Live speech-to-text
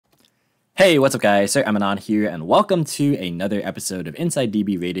Hey, what's up guys, Sir Emanon here, and welcome to another episode of Inside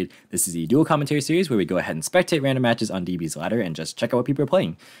DB Rated. This is the dual commentary series where we go ahead and spectate random matches on DB's ladder and just check out what people are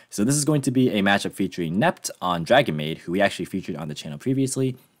playing. So this is going to be a matchup featuring Nept on Dragonmaid, who we actually featured on the channel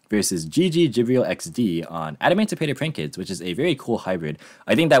previously, versus yugioh XD on Adamancipator Prank Kids, which is a very cool hybrid.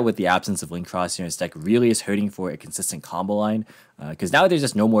 I think that with the absence of Link Cross here, this deck really is hurting for a consistent combo line, because now there's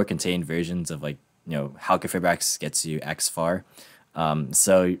just no more contained versions of Hcabe gets you X far.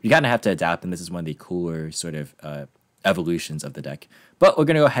 So you kind of have to adapt, and this is one of the cooler sort of evolutions of the deck. But we're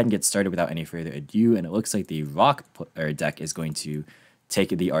going to go ahead and get started without any further ado, and it looks like the Rock deck is going to take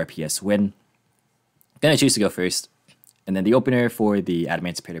the RPS win. Going to choose to go first, and then the opener for the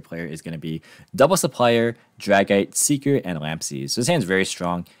Adamancipator player is going to be Double Supplier, Dragite, Seeker, and Lampsies. So this hand's very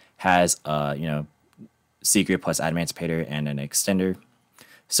strong, has Seeker plus Adamancipator and an extender.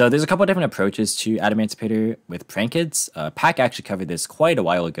 So there's a couple of different approaches to Adamancipator with Prank Kids. Pack actually covered this quite a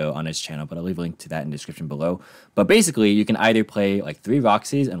while ago on his channel, but I'll leave a link to that in the description below. But basically, you can either play like 3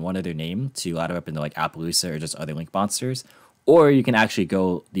 Roxys and one other name to ladder up into like Appaloosa or just other Link monsters, or you can actually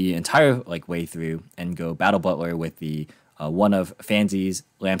go the entire way through and go Battle Butler with the one of Fansies,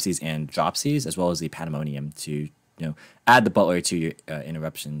 Lampsies, and Dropsies, as well as the Pandemonium to add the Butler to your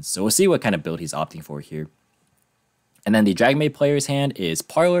interruptions. So we'll see what kind of build he's opting for here. And then the Dragonmaid player's hand is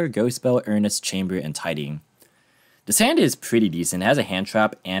Parlor, Ghost Spell, Earnest, Chamber, and Tidying. This hand is pretty decent. It has a hand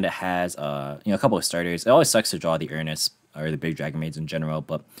trap, and it has a couple of starters. It always sucks to draw the Earnest or the big Dragonmaids in general,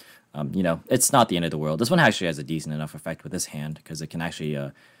 but it's not the end of the world. This one actually has a decent enough effect with this hand because it can actually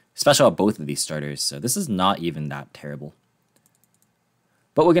special out both of these starters. So this is not even that terrible.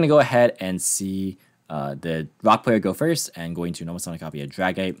 But we're gonna go ahead and see the Rock player go first, and going to normal summon a copy of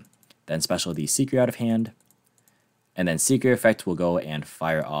Dragite, then special the Seeker out of hand. And then Seeker effect will go and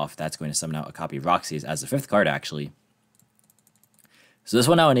fire off. That's going to summon out a copy of Roxy's as the 5th card, actually. So this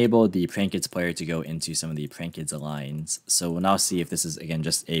will now enable the Prank Kids player to go into some of the Prank Kids lines. So we'll now see if this is, again,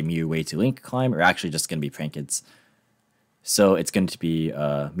 just a Mew way to Link climb, or actually just going to be Prank Kids. So it's going to be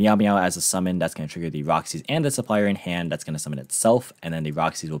Meow Meow as a summon. That's going to trigger the Roxy's and the Supplier in hand. That's going to summon itself. And then the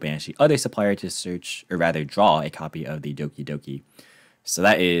Roxy's will banish the other Supplier to search, or rather draw a copy of the Doki Doki. So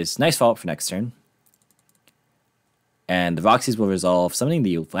that is nice follow-up for next turn. And the Roxy's will resolve summoning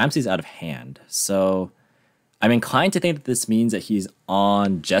the Lampsies out of hand. So I'm inclined to think that this means that he's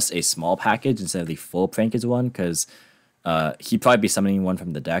on just a small package instead of the full Prank Kids one, because he'd probably be summoning one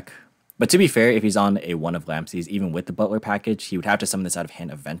from the deck. But to be fair, if he's on a one of Lampsies, even with the Butler package, he would have to summon this out of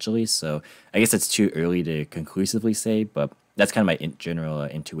hand eventually. So I guess it's too early to conclusively say, but that's kind of my general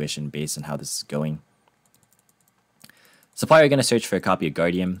intuition based on how this is going. Supplier going to search for a copy of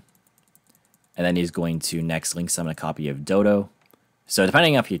Guardian. And then he's going to next link summon a copy of Dodo. So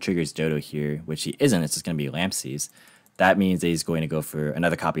depending on if he triggers Dodo here, which he isn't, it's just going to be Lampsies. That means that he's going to go for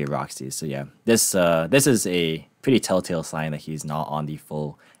another copy of Roxy's. So yeah, this is a pretty telltale sign that he's not on the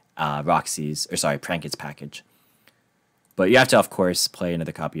full Prank Kids package. But you have to, of course, play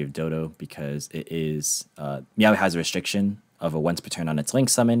another copy of Dodo because it is Meow has a restriction of a once per turn on its link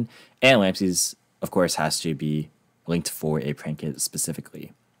summon, and Lampsies, of course, has to be linked for a Prank Kid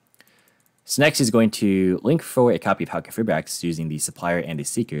specifically. So next he's going to link for a copy of Hcabe using the Supplier and the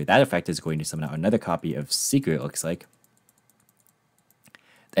Seeker. That effect is going to summon out another copy of Seeker, it looks like.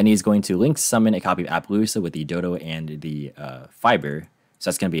 Then he's going to link summon a copy of Appaloosa with the Dodo and the Fiber. So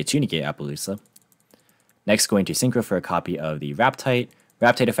that's going to be a 2-negate Appaloosa. Next going to synchro for a copy of the Raptite.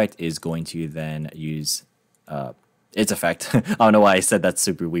 Raptite effect is going to then use its effect. I don't know why I said that's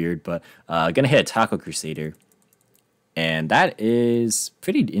super weird, but going to hit a Taco Crusader. And that is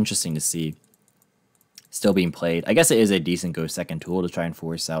pretty interesting to see still being played. I guess it is a decent go second tool to try and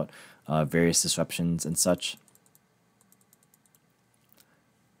force out various disruptions and such.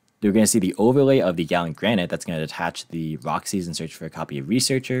 We're going to see the overlay of the Gallant Granite. That's going to attach the Roxy's and search for a copy of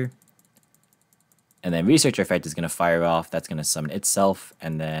Researcher. And then Researcher effect is going to fire off. That's going to summon itself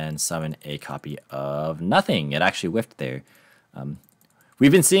and then summon a copy of nothing. It actually whiffed there.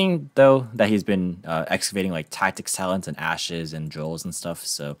 We've been seeing, though, that he's been excavating like Tactics Talents and Ashes and Drolls and stuff,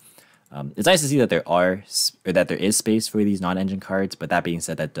 so it's nice to see that there is space for these non-engine cards, but that being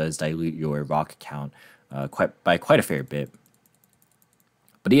said, that does dilute your rock count by quite a fair bit.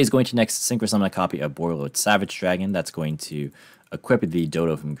 But he is going to next synchro summon a copy of Borreload Savage Dragon. That's going to equip the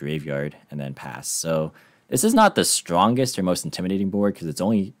Dodo from Graveyard and then pass. So this is not the strongest or most intimidating board because it's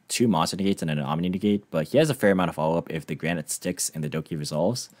only 2 monster negates and an Omni negate, but he has a fair amount of follow-up if the Granite sticks and the Doki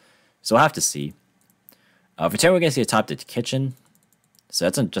resolves. So we'll have to see. For turn, we're going to see a top-deck Kitchen. So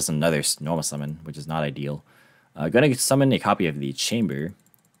that's just another normal summon, which is not ideal. Going to summon a copy of the Chamber.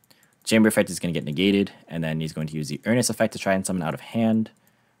 Chamber effect is going to get negated, and then he's going to use the Earnest effect to try and summon out of hand.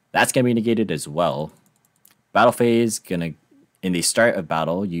 That's going to be negated as well. Battle phase, going to, in the start of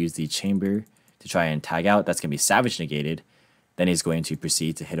battle, use the chamber to try and tag out. That's going to be Savage negated. Then he's going to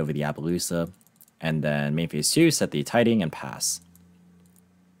proceed to hit over the Appaloosa. And then main phase 2, set the Tiding and pass.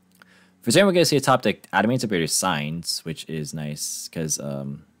 For turn, we're going to see a top deck Adamancipator Signs, which is nice because,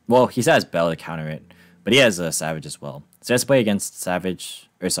 well, he has Bell to counter it, but he has a Savage as well. So he has to play against Savage,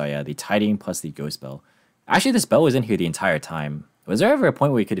 or sorry, the Tiding plus the Ghost Bell. Actually, this Bell was in here the entire time. Was there ever a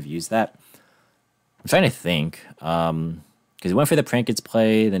point where we could have used that? I'm trying to think. Because he went for the Prankets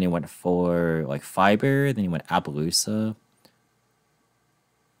play, then he went for like Fiber, then he went Appaloosa.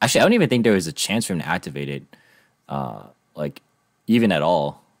 Actually, I don't even think there was a chance for him to activate it, like even at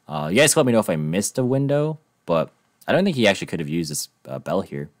all. You guys let me know if I missed a window, but I don't think he actually could have used this Bell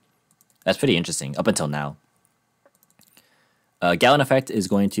here. That's pretty interesting up until now. Gallon Effect is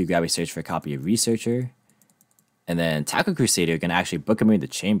going to grab a search for a copy of Researcher. And then Tackle Crusader going to actually book him in the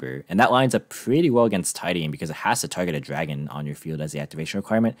chamber. And that lines up pretty well against Tiding because it has to target a dragon on your field as the activation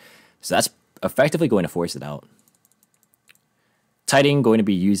requirement. So that's effectively going to force it out. Tiding going to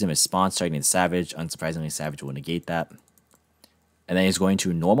be used in response, targeting the Savage. Unsurprisingly, Savage will negate that. And then he's going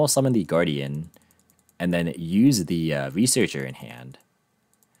to normal summon the Guardian. And then use the Researcher in hand.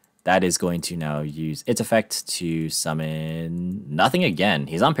 That is going to now use its effect to summon nothing again.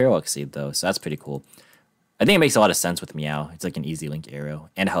 He's on Parallel Exceed though, so that's pretty cool. I think it makes a lot of sense with Meow. It's like an easy link arrow,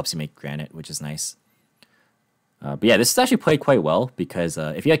 and it helps you make Granite, which is nice. But yeah, this is actually played quite well, because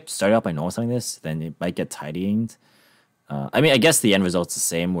if you start out by normal something this, then it might get tidyinged. I mean, I guess the end result's the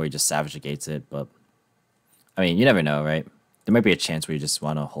same, where you just Savage negates it, but I mean, you never know, right? There might be a chance where you just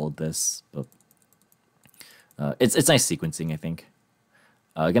want to hold this, but it's nice sequencing, I think.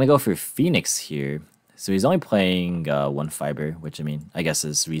 Gonna go for Phoenix here. So he's only playing one Fiber, which I mean, I guess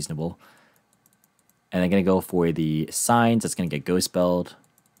is reasonable. And I'm going to go for the Signs. That's going to get Ghost Belled.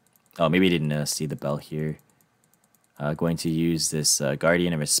 Oh, maybe I didn't see the bell here. Going to use this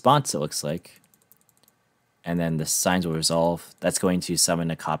Guardian in response, it looks like. And then the Signs will resolve. That's going to summon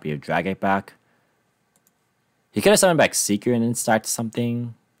a copy of Dragite back. He could have summoned back Seeker and then stacked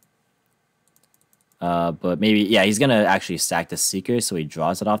something. But maybe, yeah, he's going to actually stack the Seeker, so he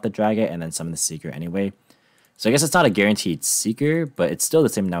draws it off the Dragite and then summon the Seeker anyway. So I guess it's not a guaranteed Seeker, but it's still the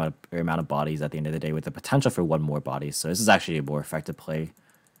same amount of bodies at the end of the day with the potential for one more body. So this is actually a more effective play.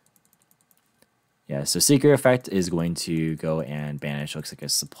 Yeah, so Seeker effect is going to go and banish, looks like a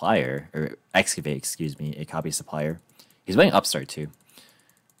Supplier, or Excavate, excuse me, a copy Supplier. He's playing Upstart too.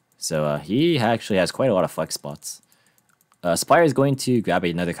 So he actually has quite a lot of flex spots. Supplier is going to grab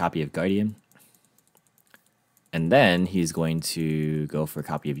another copy of Guardian. And then he's going to go for a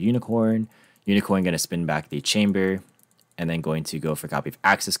copy of Unicorn. Unicorn going to spin back the chamber, and then going to go for a copy of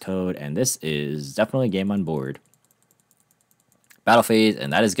Access Code, and this is definitely a game on board. Battle phase,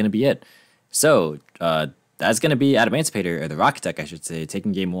 and that is going to be it. So, that's going to be Adamancipator, or the Rocket deck, I should say,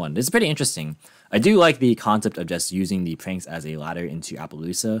 taking game 1. This is pretty interesting. I do like the concept of just using the pranks as a ladder into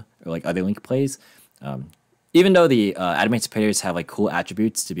Appaloosa, or like other Link plays. Even though the Adamancipators have like cool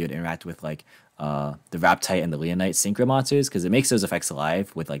attributes to be able to interact with like the Raptite and the Leonite Synchro monsters, because it makes those effects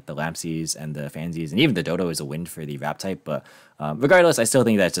alive with like the Lampsies and the Fansies, and even the Dodo is a wind for the Raptite. But regardless, I still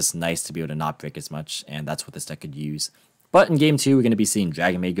think that it's just nice to be able to not break as much, and that's what this deck could use. But in game 2, we're going to be seeing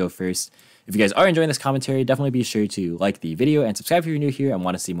Dragonmaid go first. If you guys are enjoying this commentary, definitely be sure to like the video and subscribe if you're new here and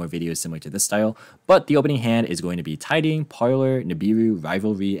want to see more videos similar to this style. But the opening hand is going to be Tiding, Parlor, Nibiru,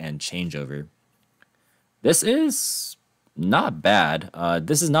 Rivalry, and Changeover. This is not bad.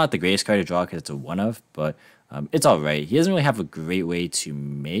 This is not the greatest card to draw because it's a one-of, but it's alright. He doesn't really have a great way to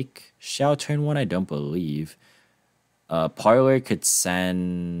make Xiao turn 1, I don't believe. Parlor could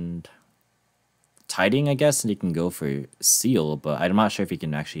send Tiding, I guess, and he can go for Seal, but I'm not sure if he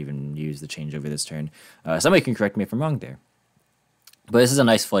can actually even use the changeover this turn. Somebody can correct me if I'm wrong there. But this is a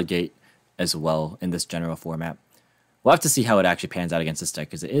nice floodgate as well in this general format. We'll have to see how it actually pans out against this deck,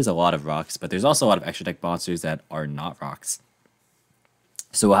 because it is a lot of rocks, but there's also a lot of extra deck monsters that are not rocks.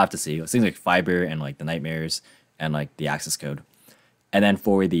 So we'll have to see. Things like Fiber and like the Nightmares and like the Access Code. And then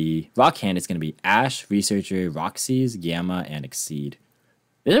for the rock hand, it's going to be Ash, Researcher, Roxy's, Gamma, and Exceed.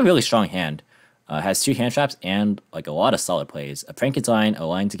 This is a really strong hand. Has 2 hand traps and like a lot of solid plays. A Frankenstein, a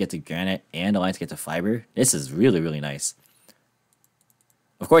line to get to Granite, and a line to get to Fiber. This is really, really nice.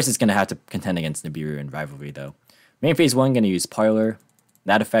 Of course, it's going to have to contend against Nibiru and Rivalry, though. Main phase 1, going to use Parlor.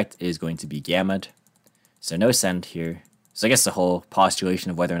 That effect is going to be Gamut. So no Send here. So I guess the whole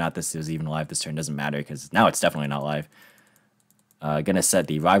postulation of whether or not this is even live this turn doesn't matter, because now it's definitely not live. Going to set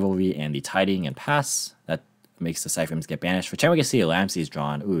the Rivalry and the Tiding and pass. That makes the Cypherms get banished. For turn, we can see a Lampsies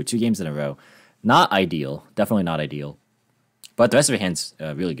drawn. Ooh, 2 games in a row. Not ideal. Definitely not ideal. But the rest of her hand's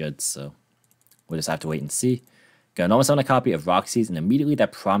really good, so we'll just have to wait and see. Gonna almost own a copy of Roxy's, and immediately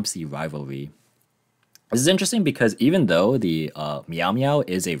that prompts the rivalry. This is interesting because even though the Meow Meow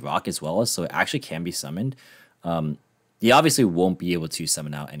is a rock as well, so it actually can be summoned, he obviously won't be able to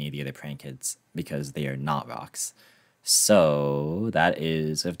summon out any of the other Prank Kids because they are not rocks. So that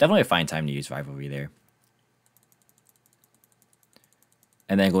is definitely a fine time to use rivalry there.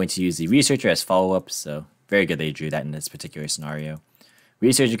 And then going to use the Researcher as follow-up, so very good they drew that in this particular scenario.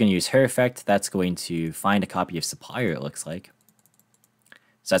 Researcher can use her effect. That's going to find a copy of Supplier, it looks like.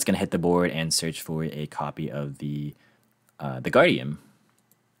 So that's going to hit the board and search for a copy of the Guardian.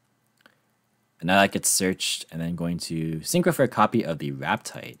 And now that gets searched, and then going to synchro for a copy of the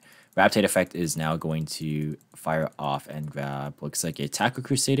Raptite. Raptite effect is now going to fire off and grab, looks like a Tackle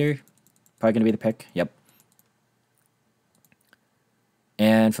Crusader. Probably going to be the pick. Yep.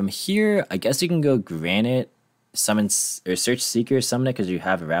 And from here, I guess you can go Granite, summon, or Search Seeker, summon it because you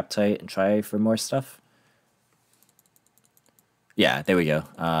have a Raptite, and try for more stuff. Yeah, there we go.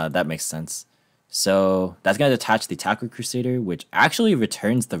 That makes sense. So that's going to detach the Tackle Crusader, which actually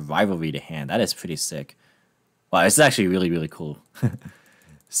returns the Rivalry to hand. That is pretty sick. Wow, this is actually really, really cool.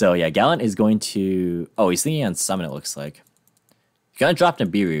 So yeah, Gallant is going to... Oh, he's thinking on summon, it looks like. He's going to drop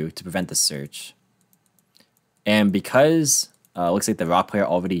Nibiru to prevent the search. And because... looks like the rock player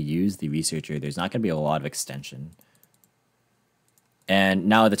already used the Researcher, there's not going to be a lot of extension. And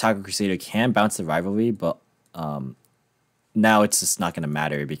now the Tackle Crusader can bounce the Rivalry, but now it's just not going to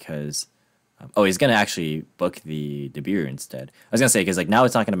matter because... oh, he's going to actually book the Nibiru instead. I was going to say, because like now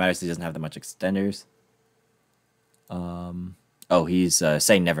it's not going to matter since he doesn't have that much extenders. Oh, he's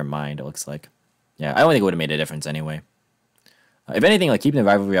saying never mind, it looks like. Yeah, I don't think it would have made a difference anyway. If anything, like keeping the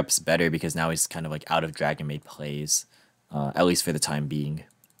Rivalry up is better because now he's kind of like out of Dragonmaid plays. At least for the time being.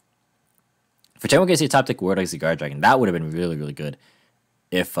 For turn, we're going to see top deck Wardogs the Guard Dragon. That would have been really, really good.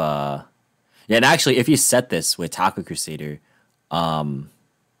 If, yeah, and actually, if you set this with Tackle Crusader, oh,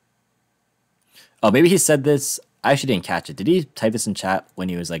 maybe he said this. I actually didn't catch it. Did he type this in chat when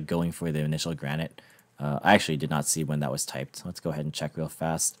he was, like, going for the initial Granite? I actually did not see when that was typed. Let's go ahead and check real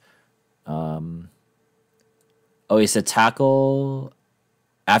fast. Oh, he said Tackle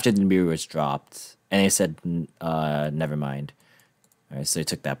after the Nibiru was dropped. And he said, never mind. All right, so he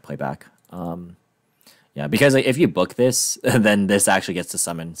took that playback. Yeah, because like, if you book this, then this actually gets to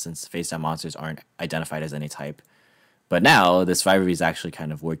summon since face-down monsters aren't identified as any type. But now, this rivalry is actually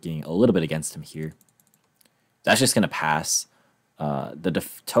kind of working a little bit against him here. That's just going to pass. The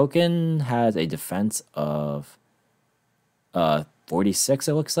token has a defense of 46,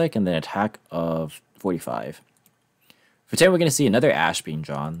 it looks like, and then attack of 45. For 10, we're going to see another Ash being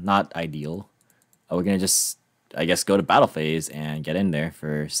drawn. Not ideal. We're going to just, I guess, go to battle phase and get in there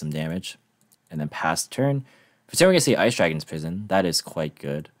for some damage. And then pass turn. For 10, we're going to see Ice Dragon's Prison. That is quite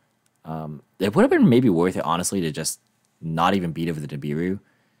good. It would have been maybe worth it, honestly, to just not even beat over the Nibiru.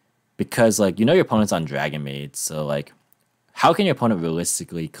 Because, like, you know your opponent's on Dragonmaid, so, like, how can your opponent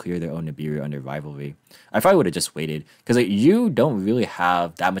realistically clear their own Nibiru under Rivalry? I probably would have just waited. Because, like, you don't really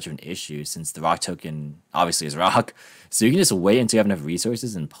have that much of an issue since the rock token obviously is rock. So you can just wait until you have enough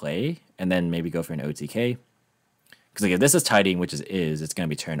resources and play, and then maybe go for an OTK. Because, like, if this is tidying, which it is, it's going to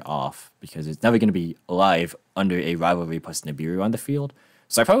be turned off. Because it's never going to be alive under a Rivalry plus Nibiru on the field.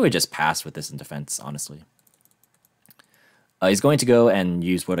 So I probably would just pass with this in defense, honestly. He's going to go and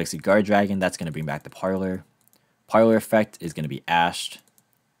use Vortex Guard Dragon. That's going to bring back the Parlor. Parlor effect is going to be ashed.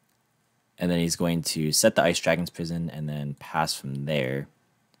 And then he's going to set the Ice Dragon's Prison and then pass from there.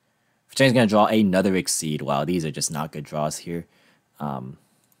 He's going to draw another Exceed. Wow, these are just not good draws here.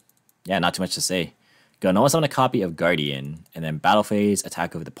 Yeah, not too much to say. Go almost on a copy of Guardian. And then Battle Phase,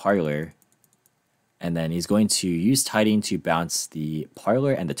 attack over the Parlor. And then he's going to use Tiding to bounce the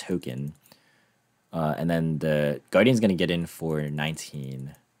Parlor and the token. And then the Guardian's going to get in for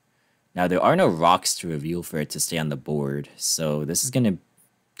 19. Now, there are no rocks to reveal for it to stay on the board. So this is going to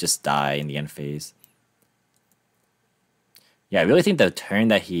just die in the end phase. Yeah, I really think the turn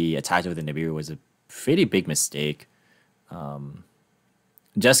that he attacked with the Nibiru was a pretty big mistake.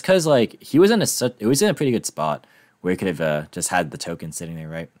 Just because, like, he was in a pretty good spot where he could have just had the token sitting there,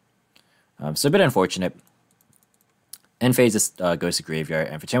 right? So a bit unfortunate. End phase just goes to Graveyard.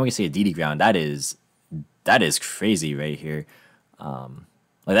 And for turn, we can see a DD Ground. That is crazy right here.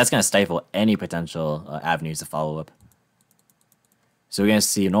 Like, that's going to stifle any potential avenues to follow up. So we're going to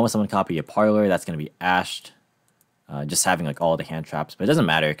see a normal summon copy of Parlor. That's going to be ashed. Just having like all the hand traps. But it doesn't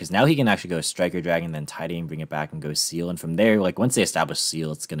matter because now he can actually go Striker Dragon, then Tiding, bring it back, and go Seal. And from there, like once they establish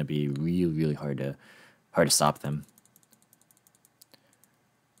Seal, it's going to be really, really hard to stop them.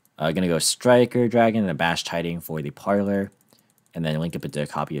 Going to go Striker Dragon and then bash Tiding for the Parlor. and then link up into a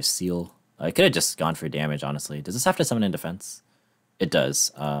copy of Seal. I could have just gone for damage, honestly. Does this have to summon in defense? It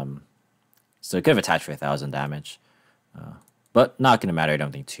does. So it could have attached for 1,000 damage. But not going to matter, I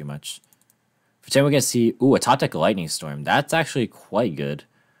don't think, too much. For turn, we're going to see, ooh, a top deck Lightning Storm. That's actually quite good.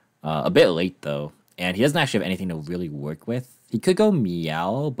 A bit late, though. And he doesn't actually have anything to really work with. He could go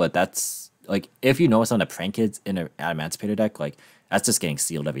Meow, but that's, like, if you notice on the Prank Kids in an Adamancipator deck, like, that's just getting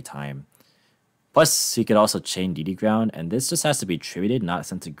sealed every time. Plus, he could also chain DD Ground, and this just has to be tributed, not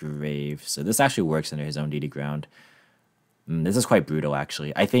sent to grave. So this actually works under his own DD Ground. This is quite brutal,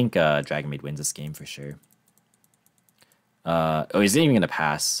 actually. I think Dragonmaid wins this game for sure. Oh, he's not even going to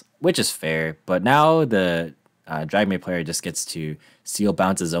pass, which is fair. But now the Dragonmaid player just gets to seal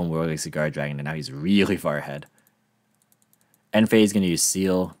bounce his own World Cigar Dragon, and now he's really far ahead. End phase is going to use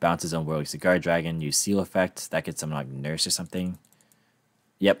Seal, bounce his own World Cigar Dragon, use Seal effect. That gets something like Nurse or something.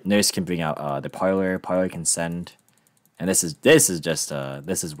 Yep, Nurse can bring out the Parlor. Parlor can send. And this is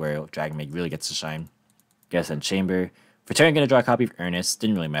where Dragonmaid really gets to shine. Gonna send Chamber. For turn, going to draw a copy of Earnest.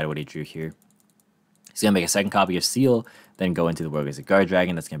 Didn't really matter what he drew here. He's going to make a second copy of Seal, then go into the World Cigar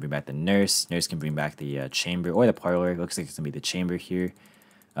Dragon. That's going to bring back the Nurse. Nurse can bring back the Chamber or the Parlor. Looks like it's going to be the Chamber here.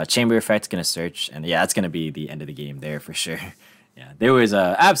 Chamber effect going to search. And yeah, that's going to be the end of the game there for sure. Yeah, there was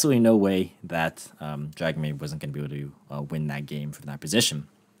absolutely no way that Dragonmaid wasn't going to be able to win that game from that position.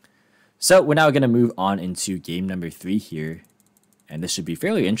 So we're now going to move on into game number 3 here. And this should be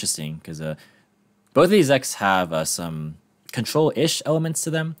fairly interesting because both of these decks have some control-ish elements to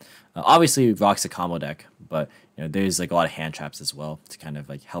them. Obviously, Rock's a combo deck, but there's like a lot of hand traps as well to kind of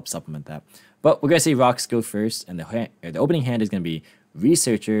like help supplement that. But we're going to see Rocks go first, and the opening hand is going to be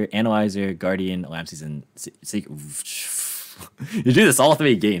Researcher, Analyzer, Guardian, Lampseas, and Secret. You do this all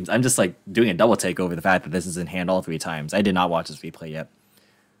 3 games. I'm just like doing a double take over the fact that this is in hand all 3 times. I did not watch this replay yet.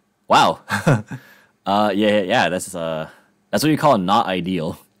 Wow. Yeah. That's what you call not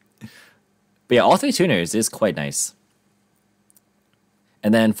ideal. But yeah, all 3 tuners is quite nice.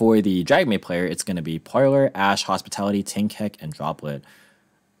 And then for the Dragonmaid player, it's going to be Parlor, Ash, Hospitality, Tinkek, and Droplet.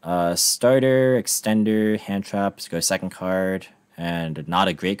 Starter, Extender, Hand Traps, go second card, and not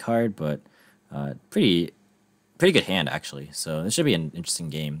a great card, but pretty good hand, actually. So this should be an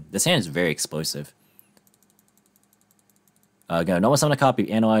interesting game. This hand is very explosive. Gonna normal summon a copy of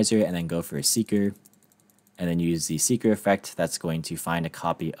Analyzer, and then go for a Seeker. And then use the Seeker effect. That's going to find a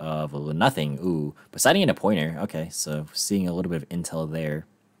copy of nothing. Ooh, Poseidon and a Pointer. Okay, so seeing a little bit of intel there.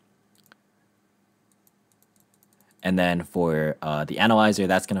 And then for the Analyzer,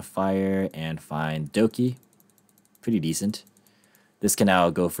 that's going to fire and find Doki. Pretty decent. This can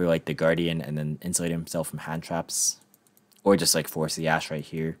now go for like the Guardian and then insulate himself from hand traps. Or just like force the Ash right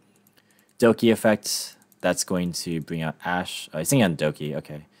here. Doki effect. That's going to bring out Ash. Oh, he's thinking on Doki.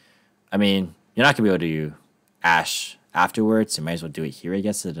 Okay. I mean, you're not going to be able to do Ash afterwards. You might as well do it here, I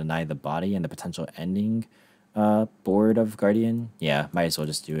guess, to deny the body and the potential ending board of Guardian. Yeah, might as well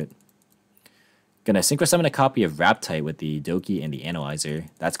just do it. Gonna synchro summon a copy of Raptite with the Doki and the Analyzer.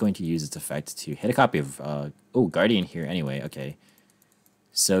 That's going to use its effect to hit a copy of Guardian here anyway. Okay.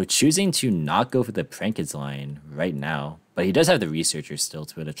 So choosing to not go for the Prank Kids line right now, but he does have the Researcher still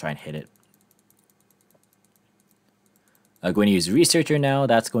to be able to try and hit it. Going to use Researcher now.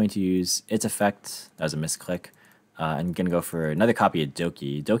 That's going to use its effect. That was a misclick. I'm going to go for another copy of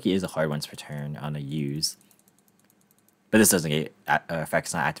Doki. Doki is a hard one to return on a use. But this doesn't get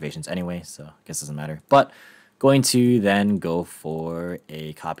effects, not activations anyway, so I guess it doesn't matter. But going to then go for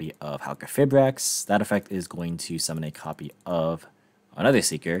a copy of Hcabe. That effect is going to summon a copy of another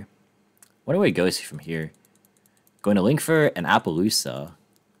Seeker. Wonder where it goes from here. Going to link for an Appaloosa.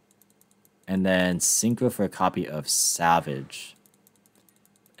 And then synchro for a copy of Savage.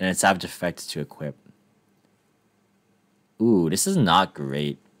 And then Savage effect to equip. Ooh, this is not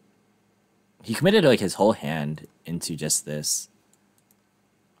great. He committed like his whole hand into just this.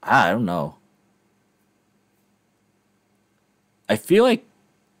 I don't know. I feel like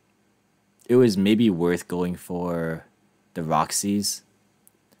it was maybe worth going for the Roxy's.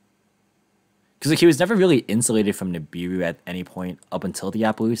 Because like, he was never really insulated from Nibiru at any point up until the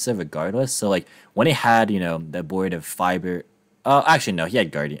Appaloosa, regardless. So like when he had, the board of Fiber. Actually no, he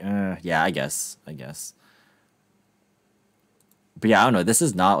had Guardian. Yeah, I guess. But yeah, I don't know. This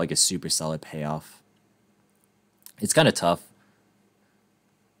is not like a super solid payoff. It's kind of tough.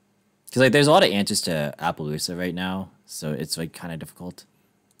 Because like there's a lot of answers to Appaloosa right now, so it's like kind of difficult.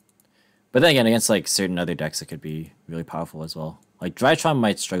 But then again, against like certain other decks, it could be really powerful as well. Like Drytron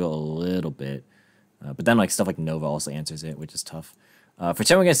might struggle a little bit. But then like stuff like Nova also answers it, which is tough. For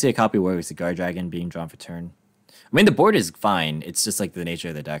turn, we're going to see a copy where it's the Guard Dragon being drawn for turn. I mean, the board is fine. It's just like the nature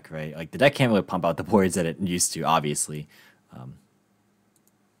of the deck, right? Like the deck can't really pump out the boards that it used to, obviously.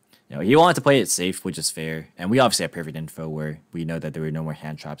 he wanted to play it safe, which is fair. And we obviously have perfect info where we know that there were no more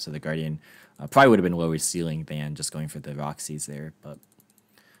hand traps, so the Guardian probably would have been lower ceiling than just going for the Roxy's there. But,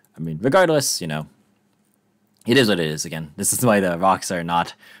 I mean, regardless, it is what it is. Again, this is why the rocks are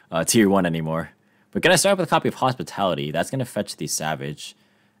not tier 1 anymore. We're going to start with a copy of Hospitality. That's going to fetch the Savage.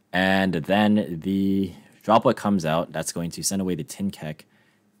 And then the Droplet comes out. That's going to send away the Tin Kek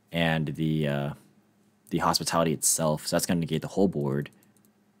and the Hospitality itself. So that's going to negate the whole board.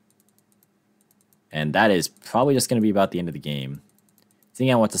 And that is probably just going to be about the end of the game.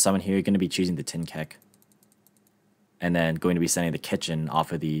 Thinking I want to summon here, you're going to be choosing the Tin Kek. And then going to be sending the Kitchen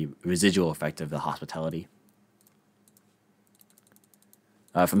off of the residual effect of the Hospitality.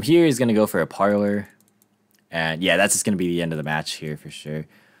 From here, he's going to go for a Parlor. And yeah, that's just going to be the end of the match here for sure.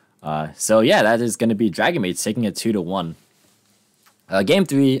 So yeah, that is going to be Dragonmaid taking it 2-1. Game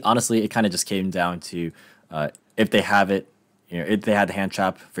 3, honestly, it kind of just came down to if they have it, if they had the hand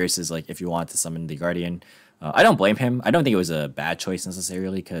trap versus like if you want to summon the Guardian. I don't blame him. I don't think it was a bad choice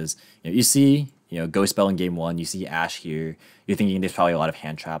necessarily because you see, Ghost Spell in game 1, you see Ash here. You're thinking there's probably a lot of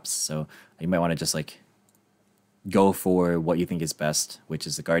hand traps, so you might want to just like go for what you think is best, which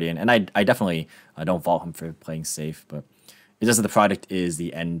is the Guardian. And I definitely don't fault him for playing safe, but it's just that the product is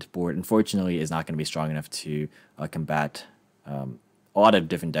the end board. Unfortunately, is not going to be strong enough to combat a lot of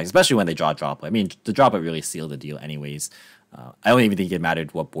different decks, especially when they draw Droplet. I mean, the Droplet really sealed the deal anyways. I don't even think it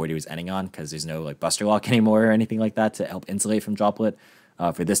mattered what board he was ending on because there's no like Buster Lock anymore or anything like that to help insulate from Droplet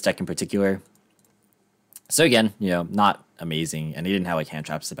for this deck in particular. So again, not amazing, and he didn't have like hand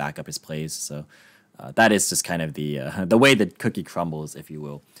traps to back up his plays. So that is just kind of the way the cookie crumbles, if you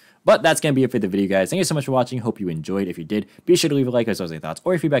will. But that's going to be it for the video, guys. Thank you so much for watching. Hope you enjoyed. If you did, be sure to leave a like as well as your thoughts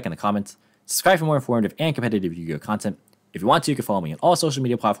or your feedback in the comments. Subscribe for more informative and competitive Yu-Gi-Oh content. If you want to, you can follow me on all social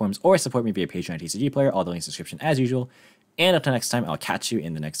media platforms or support me via Patreon at TCG Player. All the links in the description as usual. And until next time, I'll catch you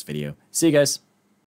in the next video. See you guys.